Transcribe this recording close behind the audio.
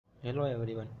Hello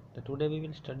everyone. Today we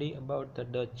will study about the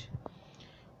Dutch.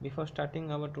 Before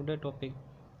starting our today topic,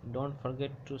 don't forget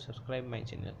to subscribe my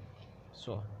channel.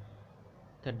 So,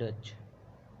 the Dutch.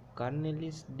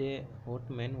 Cornelis de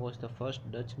Houtman was the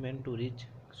first Dutchman to reach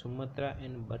Sumatra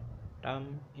and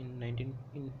Batam in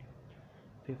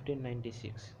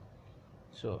 1596.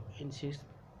 So, in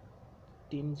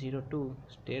 1602,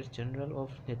 States General of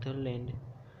Netherlands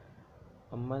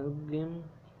amalgamated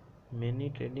many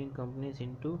trading companies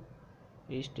into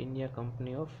East India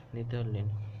Company of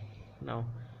Netherlands. Now,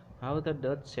 how the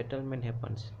Dutch settlement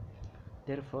happens.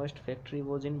 Their first factory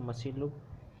was in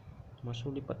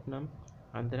Masulipatnam,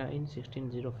 Andhra in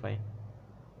 1605.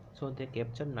 So they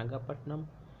captured Nagapatnam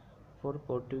for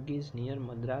Portuguese near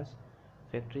Madras,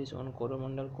 factories on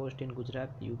Coromandel coast in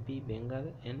Gujarat, UP,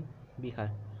 Bengal and Bihar.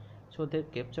 So they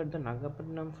captured the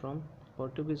Nagapatnam from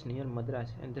Portuguese near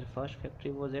Madras and their first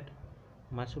factory was at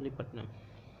Masulipatnam.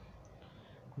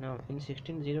 Now in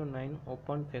 1609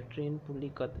 opened factory in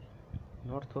Pulikat,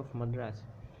 north of Madras,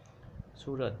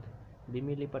 Surat,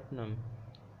 Bimilipatnam,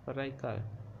 Paraikal,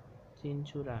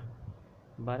 Chinchura,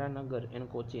 Baranagar and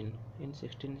Cochin in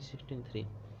 1663.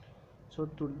 So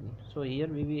here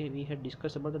we had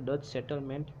discussed about the Dutch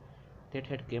settlement that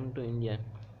had came to India.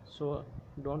 So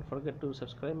don't forget to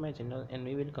subscribe my channel and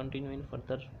we will continue in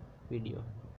further video.